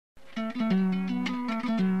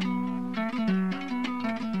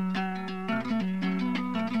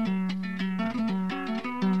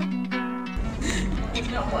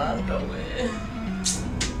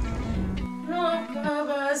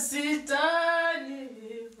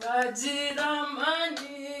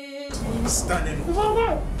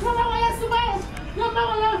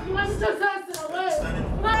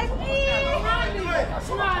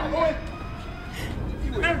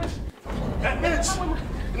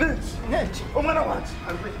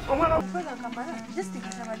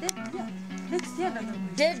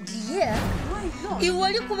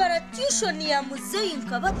Iwali kubara tuition ya muzeyi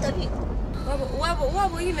nkabatabi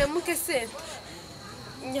wabo yime mukese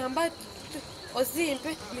nyamba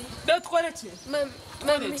ozimpe dotkoreke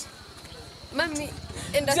mami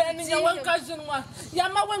enda zeni nyawankazunwa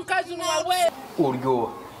yama wankazunwa we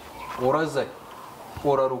uryo uraza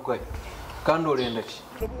uraruka kandi urenda ki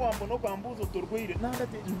wambo no kwambuzo torwire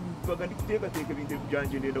nangate bagandi kuteka ibintu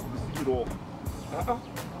byanje ndenda kubisibiro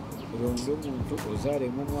urongo muntu uzare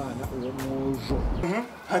mu mwana uwo mujo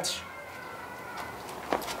hati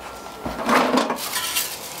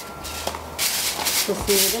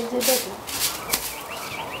sosiyete dede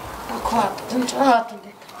akwa tunchatu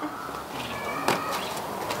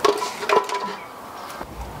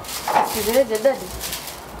sosiyete dede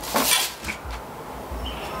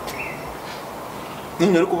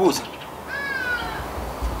nini uri kubuza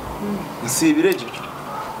nsibireje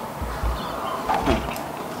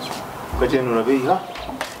ukagenda urabeha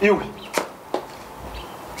iwe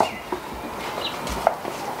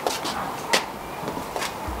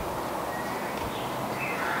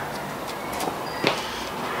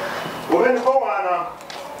ubene ko wana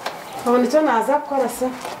abone cyo naza gukora se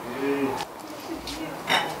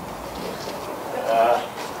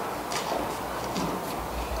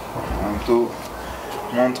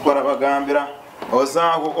muntu barabagambira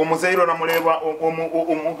ozaho umuzeyiro namureba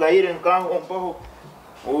umugayire ngaho mbaho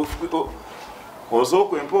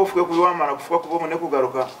ozokwempa ufwe kuwamara kufuka kubone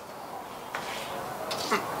kugaruka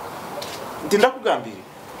ndinda kugambira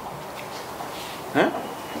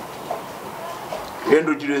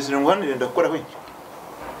endo jirezire ngwane ndenda gukora wenje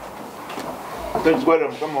utazwarira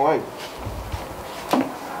mukama wayo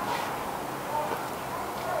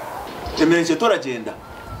emenje toragenda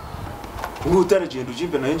utaragenda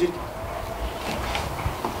ujimbe nayo njye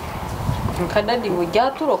nkadadi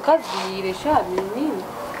bujya turoka zire shabi nini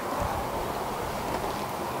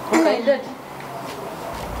ukaidadi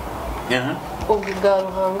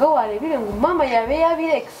ubugaruhanga warebire ngo mama yabe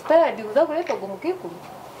yabire expired uza kureka ngo mukikuru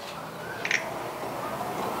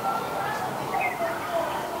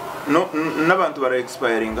no n'abantu bara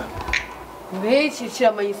expiringa Mbeki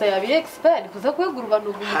kiramanyisa yabire expired kuza kwegurwa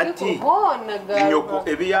n'ubumukikuru bona garo nyoko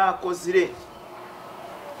ebi yakozire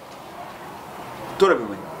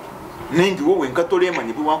torabimanya ningi wowe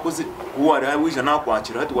nkatoremanye bi wakoze uwara wija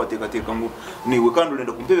nakwakira hati wateka ngo niwe kandi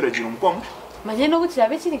urenda kumpeberagira umukomo manye no gutya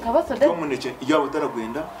be kiri kabaso de umuneke yawe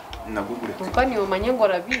taragwenda nagugure kandi yo manye ngo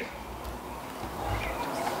rabi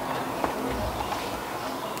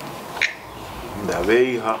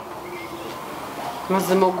ndabeha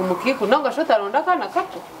mazima gumukiku nanga shota ronda kana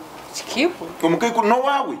kato chikipu umukiku no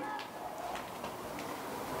wawe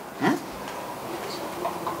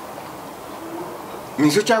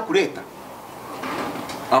Nijo cyakureta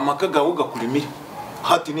amakaga ugakurimira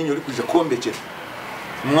hati ninyo uri kuja kombekera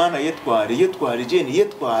umwana yetware jeni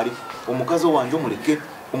yetware umukazo wanje umureke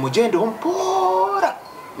umugende ho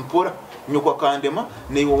mpora nyoko kandema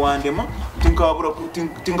niwo wandema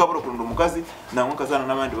tingabura kurunda umukazi namwe kazana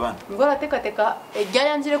nabandi bana ngora teka ejya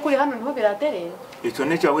yanjire kuri hano niho biraterera icyo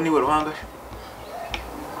ne cyawe niwe ruhanga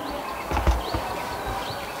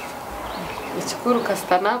ikikuru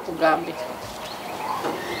kastana kugambira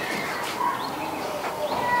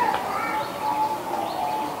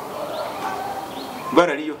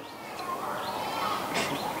barariyo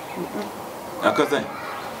akazanye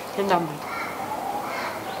ndamwe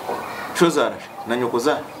shozara na nyoko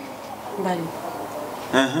za ndari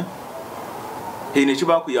hine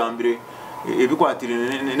kibakuyambire ebikwatire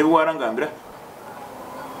ne bwarangambira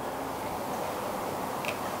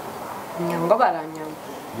nyanga baranyanga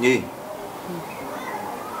ni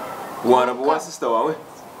warabu wa sister wawe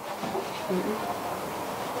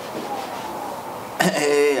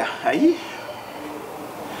ayi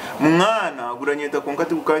mwana guranyeta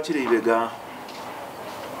konkati kukakire ibega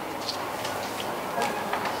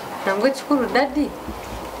nangwe chikuru dadi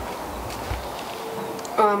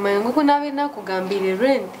mayangu kunabe nakugambire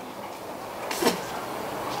rent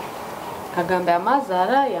kagambe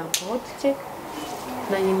amazara yampotike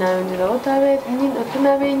na nyina ndira otabe nyina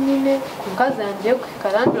tunabe nyine kukaza nje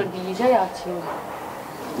kukarando ndije yakinga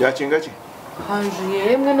yakinga ki hanjuye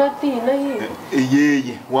yemwe natina hiye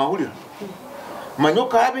yeye wahurira manyo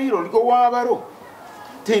kabiro ryo wabaro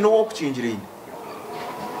tino wo kukingira ine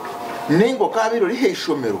nengo kabiro ri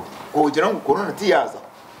heshomero ogira ngo corona tiyaza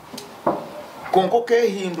konko ke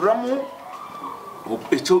hinduramu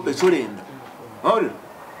echo lenda wahurira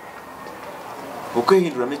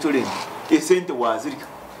okehinduramu echo lenda esente wazirika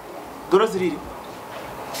dora ziriri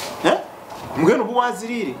mbwenu ubu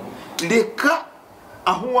wazirire leka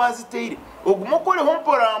aho waziteire oguma koreho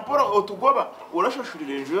mpora otugoba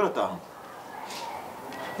urashashurira enjo yorataha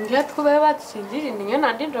ngiye twubaye batsinjiri niyo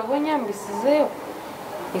nandi ndobo nyambisizeyo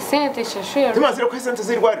isente shashero timazire ko esente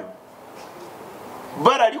zirwari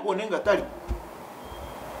barariho nengatari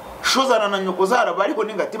shozana na nyoko zara bariho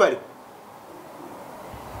nengati bariho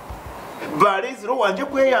bareziro wanje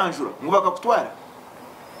kweyanjura ngo bakakutwara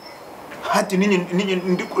hati ninyi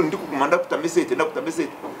ndikuguma ndakutamesete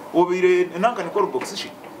obire nanka nikora box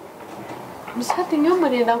shi musati nyo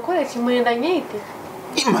murenda nkore kimurenda nyite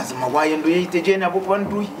imazima waye nduyite je nabo kuba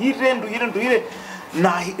nduhire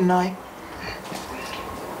nahi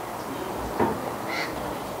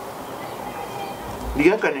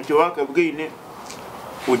ligakane cyo wakabwine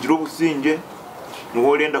ugira ubusinge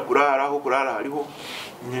nuwo renda kurara aho kurara hariho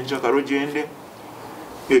nyenja karogende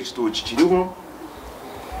ekituki kiriho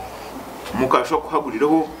mukasho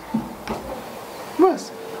kuhaguriraho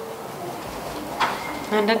bas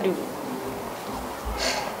ndadu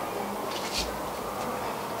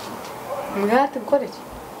mwate nkore ki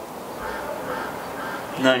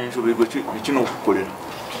nanye nshobirwa kino gukorera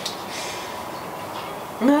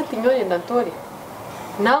mwate nyoye ndantore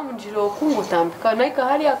namunjiro kungutambika naika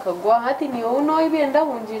hali akagwa hati ni uno ibenda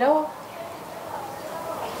hunjiraho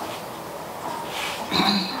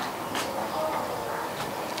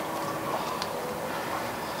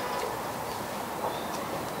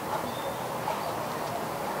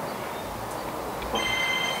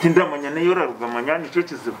tindamanya neyo rarugamanya nico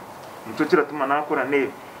kizibu nico kiratuma nakora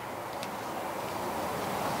neyo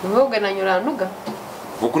ngoga nanyuranuga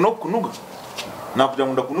okunokunuga nakuja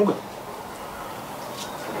ngunda kunuga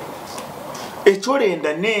echo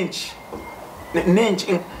lenda nenchi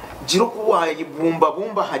jiro kuwaye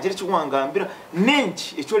bumba hagere kiwangambira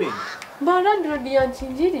nenchi echo lenda barandiro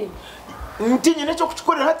diyancinjiri ntinye necho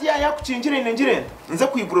kuchikorera hati ya kucinjira ine njirenda nze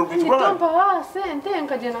kuyigura rwitwa ndampa ha sente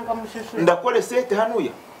nkagena nkamushushu ndakore sete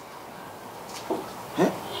hanuya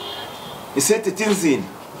isete tinzine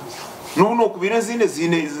nuno kubira zine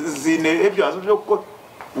ebyazo byo gukora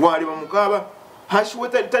wari bamukaba hashiwe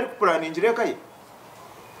tari kuplaningire kaye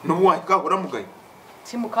nubu wakahura mugaye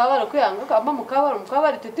simukabara kwiyanga kamba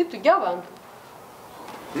mukabara tuti tujya abantu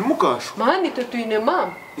nimukasho mani tutuine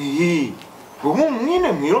mama ubu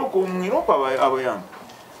mwine mwiroko abayamba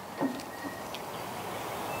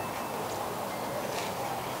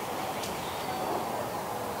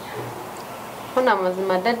Ona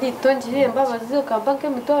mazima dadi tonjire mbabazi ukambanke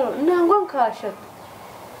mitoro nangwa nkashatu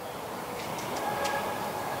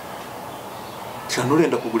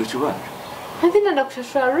chanurenda kugura kibanje hadi nenda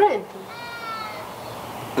kushashura rent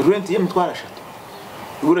ye mutwara shatu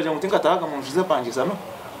igura je mutinga taga mu nshize pangisa no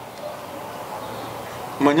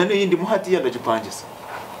manyane yindi muhati yanda jipangisa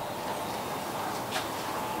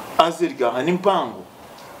azirga hani mpango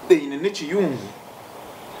ine nekiyungu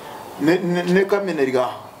ne kamenerga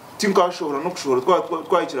tinkashobora no kushobora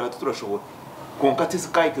twayikira hatu turashobora konkati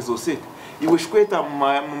zikaike zose iwe shkweta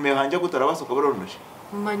mu mehanja gutarabaso kabaronoshe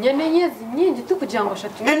manyane nyezi nyingi tukujango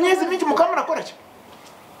shatu emyezi mingi mukamara kora ki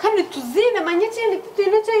kandi tuzine manyekindi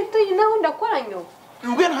tutine cyo tuyinaho ndakora nyo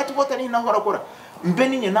mbwena hati bota ni naho rakora mbe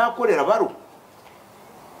ninye nakorera baro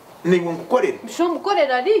ningo ngukorera bisho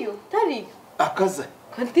mukorera ariyo tari akaza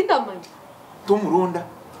kandi ndamanya tumurunda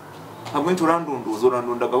hamwe turandunduza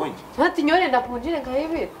urandundaga wenje hati nyore ndapunjire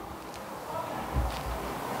nkayibira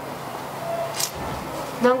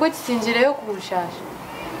nango kisinjireyo kunshasha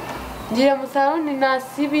ngira musaroni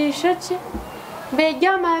nasibisha ki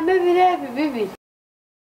mbejama mebire bibi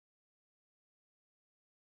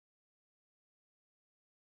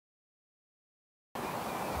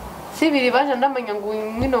sibiri baje ndamanya ngo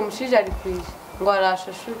mwino mushije ari kwije ngo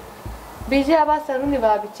arashashu bije abasaruni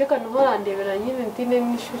babiceka no horandebera nyine ntine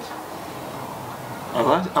mishuki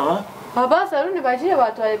abasaruni baje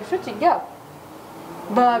batwaye bishuki ryabo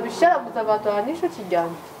babisharaguza batwaye nishuki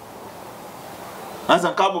ryabo aza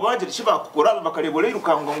nkabo baje kibakukora bakarebora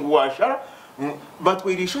irukangwa ngo washara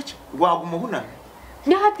batwirisha ki wagumuhuna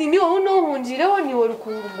ni hati ni wowe no hunjireho ni wori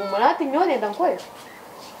kunguguma hati nyone ndankore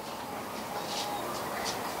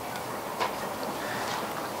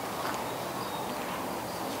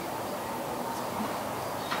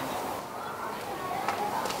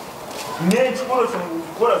nenshi korosha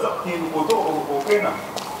gukora za kintu koto okena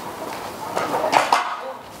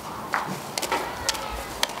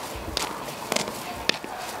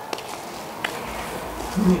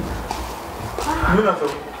Nuna so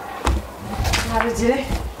Nabigire.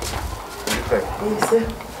 Yese.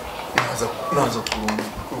 naza kurunda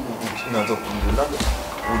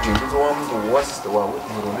ujengezo wamuntu wa sister wawe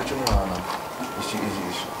muronde cy'umwana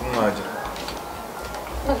umwaje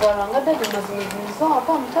Nagaranga dade mazizo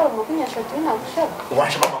apa mutaro makunyashatu nagushaka.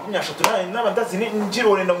 washaka makunyashatu n'abandazi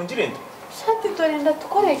njiro urenda mungirende Shati torenda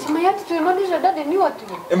tukore kimayati turimo nije dade ni watu.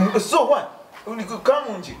 So what uri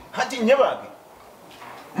kamunji hati nyebage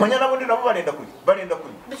manyana bondi nabo barenda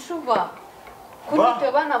kuri Bishuba.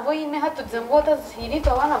 Kunite bana boyine hatuze ngota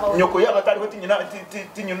zihirita bana bawe. nyoko yabatari ko tinyina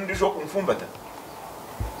ndisho kumfumbata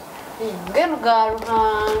Ngenu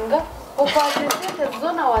garuhanga ukwatete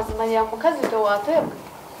zona wazima ya mukazi to watebwe.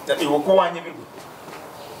 iwo ko wanyibirwe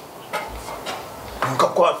nka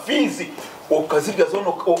kwa fizi okaziga zona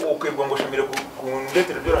okebwa ngo shamire ku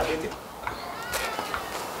ndetero byo randete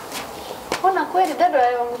Ona kweli dado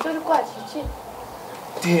yawe mutori kwa chichi.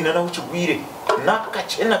 tena na uchigwire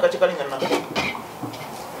nakachena kachikalingana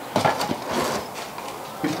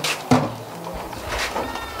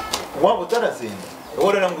wabo tarazenda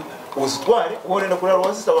orera ngo uzitware orenda kurara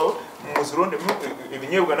wasisa bawe muzironde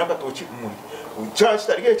ibinyebwa nakatoki muri uchachi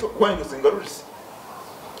tarikecho kwanje singarurisi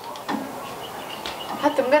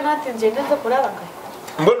Hata mbona hati njeneza kuraranga.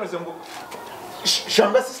 mbona zembo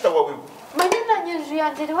shanga sister wawe Manina nyeju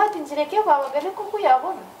yanjiri wati njireke babagane ko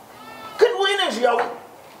kuyabona. kandi woyineje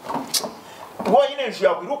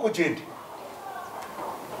yawe iruko gende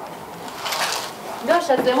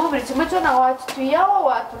Ndoshazemo buri kimwe cyo na watu tuyawo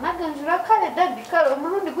watu naganjura kare dadi kare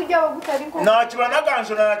umurundi kujya bagutari ko. nakibana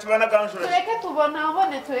ganjona Tureke tubona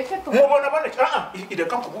bone tureke tubona. mubona bane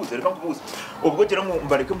ireka kubuza ubwo gira ngo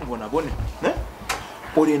mbareke mubona bone ne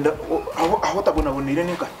orenda aho tabona bonire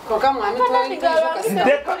nika Koka mwami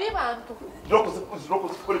ndeka Kuri bantu. loko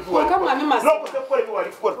zikore Koka mwami masi. loko zikore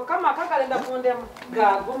biwari kora Koka makakalenda kundema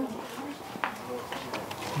gago.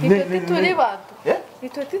 Itoti turi bantu. eh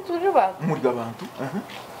Itoti turi bantu. muri abantu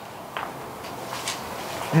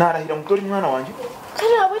narahira mutori mwana wanje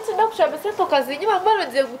Kare abitse ndakushabese tokazinyi bambaro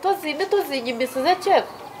ngiye gutozinde tozinyi imbisize cyeko.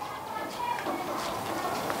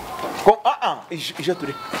 ko ije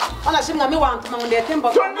ture Ona shimwa mi wantu mangundete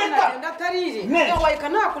mboga Tondeka. mwana agenda tariri. Ne. Ewa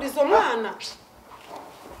ikanakurizo mwana.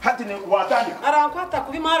 hati ne watandika Arankwata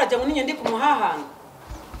kubimara jya muninye ndi kumuhahana.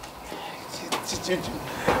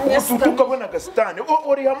 ututuka bona gastane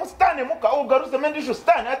ori hamu stane muka ugaruze mendisho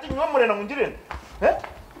stane ati nywa murena ngirende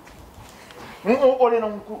orena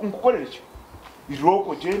ngukorera cyo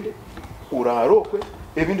iroko gende urarokwe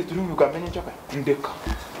ebindi turi bugamenye cyaka ndeka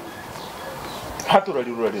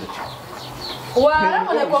haturari rurarira cyo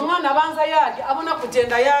Waramone kwa mwana banza yaje abona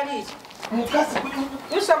kugenda yari. mukasi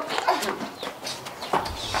Yusha.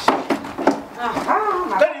 Aha.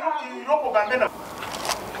 kandi iroko gamena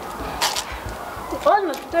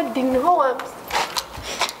Ona tutadinga hawa.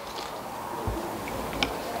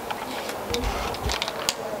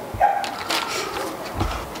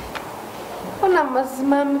 Ona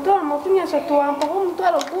mazima mtoro makunyashatu wampa ho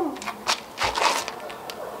mtoro gumu.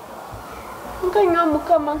 Nkanya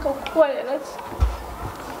mukama nkakukorera ki.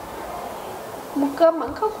 Mukama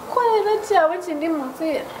nkakukorera ki awe kindi munsi.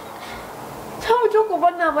 Tawo cyo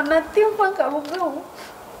kubona bana timpa nkabugaho.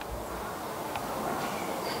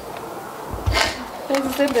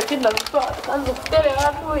 Sende pinda mtwara kanzo kutere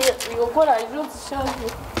hano yokora ibyo zishaje.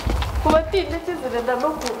 Kubatinde tizirenda no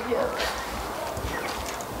kurya.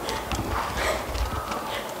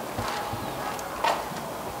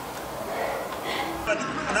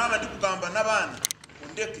 naba ndikugamba nabana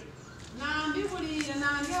undeke Nambi bulire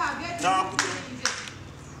nange agete. nakugende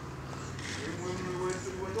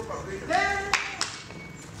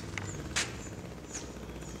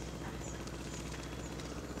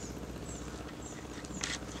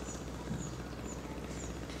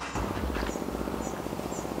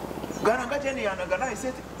garanga jeni yanaga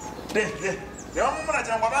nahisete reba mumuna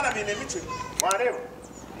cyangwa abana bine mice wareba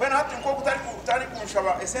mwene hati nko kutari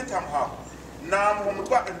kunshaba esente amuhawe namuha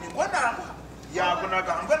umutwa ningwa namuha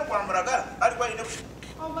yabonaga mbwene kwamuraga ariko ayine bushe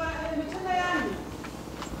Oba emitana yani.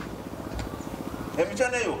 emico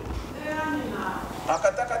neyo Yani na.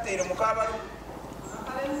 akatakatire mukabaro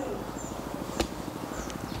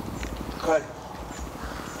kale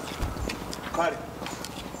kale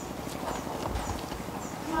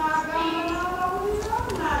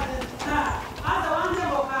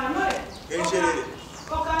enjerere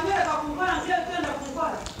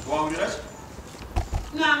wawulira ki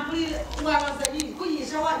Nampulire mwabaza yini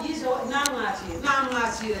kuyisha wani wagize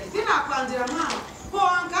namwakira tinakwanzira mwana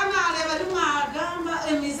konkanareba rimwagamba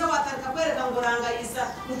emize watarika kwereka ngo rangayisa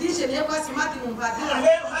mutishe niye kwa simati mumpadira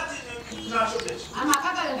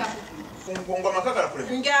amakagara ngo amakagara kure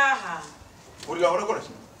ngaha uri gahora kora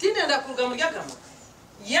tinde ndakuruga mu ryagama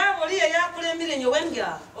yabo liye yakuremire nyowe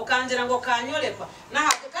nga okanjira ngo kanyorekwa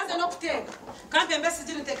nahabwe kaze no kuteka kampe mbese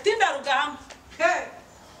ziri tek tinda rugamba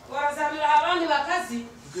warazamira abandi bakazi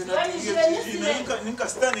ninka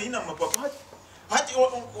stani ina mapapa hati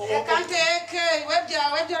kanteke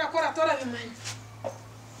webya rakora tora bimenye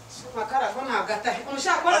makara ko nagata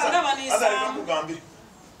umushaka ko ndabanisa azareka kugambira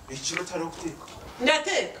ikiro tari kuteka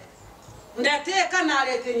ndateka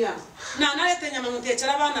narete nyama narete nyama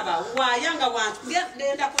mutekera abana bawe wayanga wantu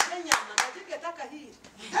ndenda kurya nyama ndatigeta kahiri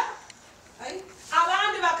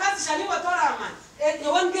abandi bakazisha nibo toramani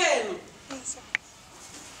nyowe ngeno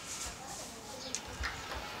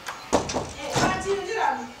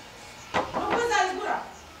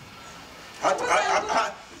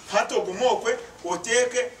hato gumokwe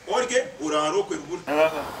oteke orge urarokwe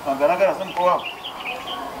rugura agaragara samko wako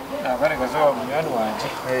nagaragaza wa munyana wanje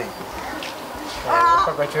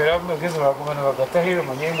akagacera mugeze bagumana bagatahira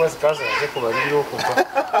munyembo zikaza aje kubariro kumva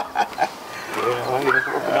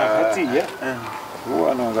hatiya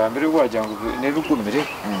uwana ngambire wajya ngo nebugumire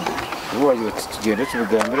uwaje tugenda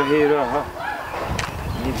tubigambira hera aha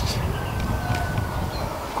nibiki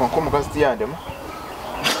konko mugasti yandemo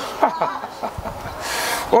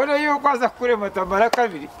ora yo kwaza kurema tamara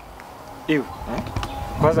kabiri iwe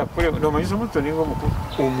kwaza kurema no manyizo muto ningo mukuru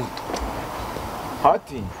umuto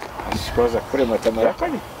hati kwaza kurema tamara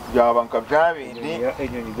kabiri byabanka byabindi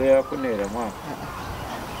enyoni ga yakunera mwana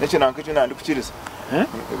neche nankicho nandi kuchiriza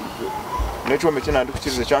necho meche nandi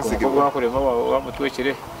kuchiriza chance ge bakurema wa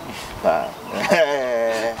mutwekere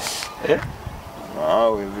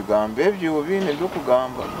awe bigambe byo bine byo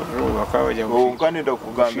kugamba bakabajya ngo kanida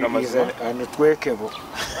kugambira amazina ano twekebo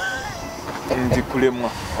ndi kulemwa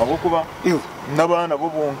abo kuba nabana bo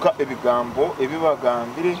bonka ebigambo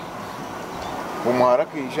ebibagambire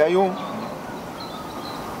umwarakishayo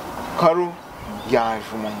karo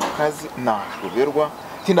yaje mu kazi nashoberwa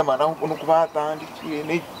tindamana no kubatandikiye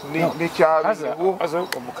ne cyabibo azo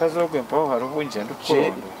umukazi wo gwempa hari ubunje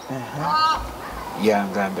ndukoro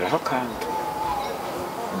yangambira hakandi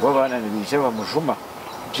ngo bana nibije bamujuma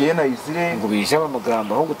je na izire ngo bije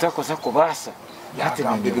bamugamba aho gutakosa kubasa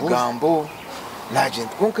yatembe bigambo naje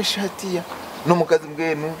twonka shatiya no mukazi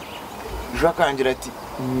mbwenu jakangira ati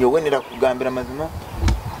nyowe nirakugambira amazima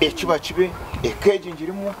ekiba kibe ekeje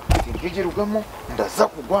ngirimo ngigirugamo ndaza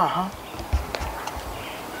kugwaha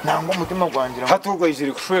nango mutima gwangira hatugwa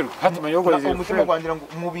iziri kushweru hatuma yogo iziri mutima gwangira ngo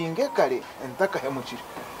mubinge kare ntakahemukira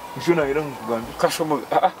njuna ira ngugambira kashomo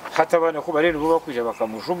hatabana ko barene bo bakuje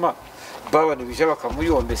bakamujuma babana bije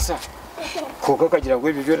bakamuyombesa kuko kagira ngo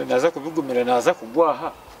ibyo byo naza kubigumira naza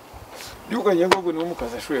kugwaha yuko nyengo ni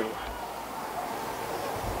umukaza ashwerwa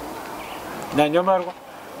na nyamarwa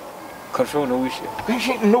kasho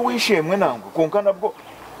no wishemwe nango konka nabwo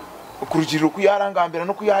kurugirira kuyarangambira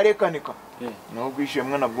no kuyarekanika no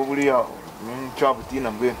gwishemwe nabwo buriya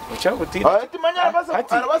cyabutina mbwe cyabutina ati manya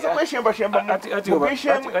arabaza kweshemba shemba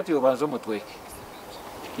ati ubanzo mutweke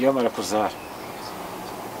yamara kuzara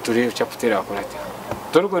turebe cyaputera akorate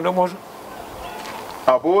torwe no mojo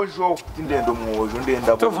abojo tindendo mwojo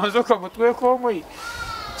ndenda bo tuvanzo ka mutweke omwe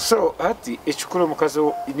so ati echukuro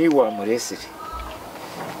mukazo ni wa muresere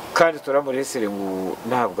kandi turamuresere ngo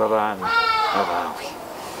ntabwo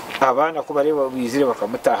abana ko bareba bizire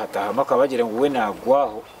bakamutaha makabagira ngo we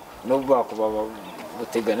nagwaho no bakuba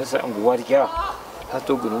buteganisa ngo warya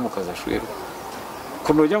hatogwe no mukaza shwero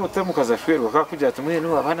kunojya mutamukaza shwero bakakujya tumwe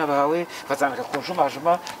no abana bawe batandika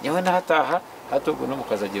kunshumajuma nyawe nahataha hatogwe no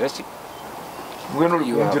mukaza gira ki ngweno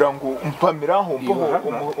ngira ngo mpamiraho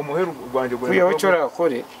umuheru rwanje gwe kuyo cyora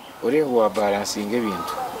akore uri wa balancing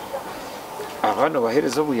ibintu abana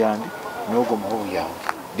baherezo buyandi nogo mu buyandi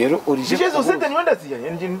rero orije Jesu sente niwenda ziya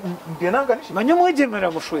ndienanga nishi manyo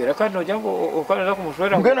mwegemera mushwera kandi nojya ngo ukorera ku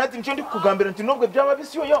mushwera ngweno ati ncho ndi kugambira nti nobwe byaba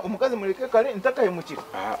bisiyo ya umukazi mureke kare ntakahemukira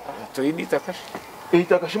to yindi takashi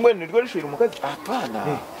itakashi mwe ni rwo rishira umukazi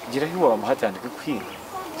apana gira hiwa muhatandike kwiga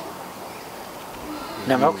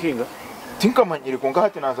namakwiga tinkamanyire konga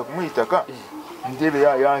hati naza kumuyitaka ndebe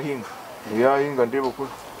yahinga ndebe ko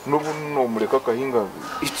nubu no mureka kahinga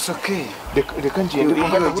it's okay reka ngende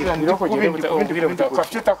konga ndabura ndikubindi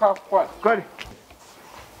kafita kwa kare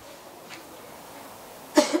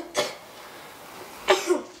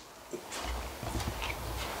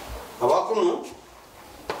Abakunu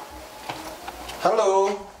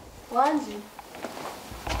hello Wanji.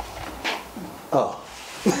 oh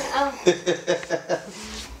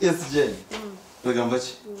Yes, Jen. Bagamba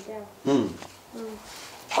ki?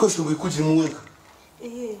 Ko shoboye kugira umwenga.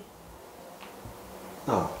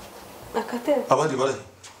 Akatebe. Abandi barahe?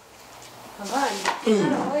 Abandi.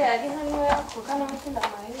 Aho yari hano yakukana mutinda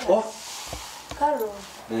mahera. Oh. Karo.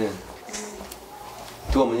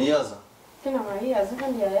 Tu amenyaza? Tena mahera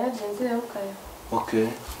zikandi yayajenze ukaya. Okay.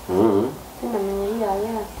 Tena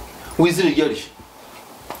mahera. Wizire ryari?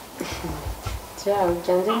 Ciao,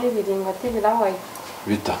 janje n'ibiringo tibirawaye.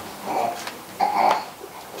 Bita.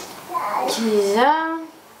 Kija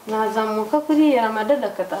nazamuka kuri ya madada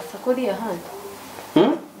katasa kuri ya handi.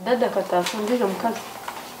 Dada katasa ndije mukazi.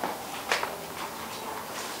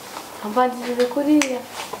 Ambanjije kuri ya.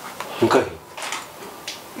 Mukazi.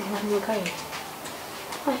 Mukazi.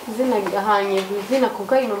 Zina gahanye zina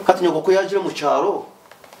kukayi no. Kati nyoko ko yaje mu cyaro.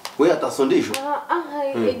 We atasondisho.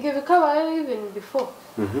 Ibyo bikabaye even before.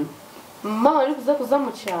 Mama ari kuza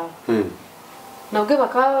mu cyaro. Nabwe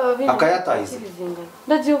bakaba akayatahize.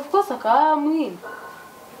 Ndaje of course akamwina.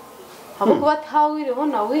 Abo kuba tawiriho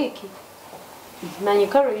na wiki. Nanye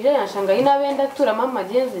karo ije yanshanga inabenda tura mama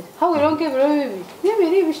genze. Hawironge biro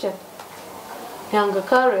bibiri bishaka. Yanga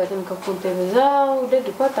karo yatemka kuntebeza ude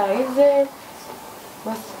dupatahize.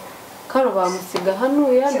 Bas karo bamusiga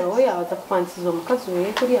hano ya nawe yaza kwansiza mukazi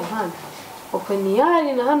we kuri ahandi. Uko ni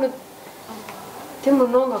yari na hano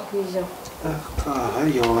timunonga kwija.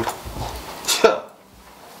 Hariyo.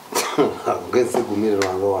 Ngeze gumire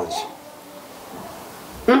rwanga wanje.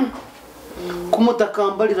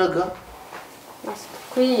 Kumutakambaliraga.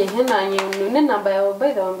 Kwiye henanye none namba yawe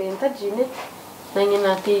bayira wambe ntajine. Nanye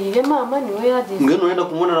natirire mama niwe yagize. Ngeno nenda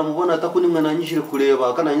kumubona mubona atakuni mwe nanyishire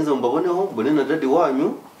kureba kana nyiza mbaboneho mbone na dadi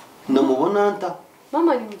wanyu ndamubona anta.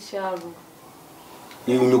 Mama ni mcharo.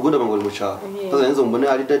 Ni unyugunda bangoli mucharo. Sasa nyiza mbone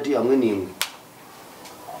ari dadi amwe nimwe.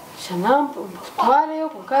 Shanampo tware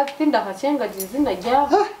kukati ndakachenga jizina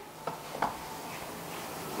ryabo.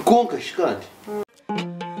 Konka shikandi.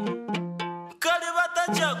 Kale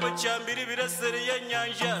batacyako cyambiri birasere ya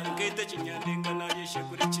nyanja ngete kinyandinga narishe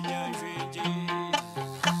kuri kinyanjweje.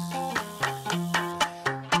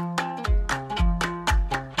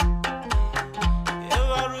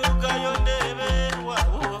 Ewaruga yondebe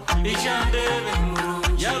wawo ijandebe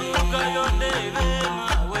murungi. Yaruga yondebe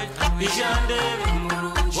mawe ijandebe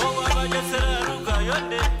murungi. Wowe abagesera ruga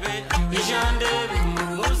yondebe ijandebe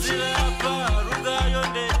murungi. Muzira pa ruga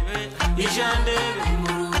yondebe ijandebe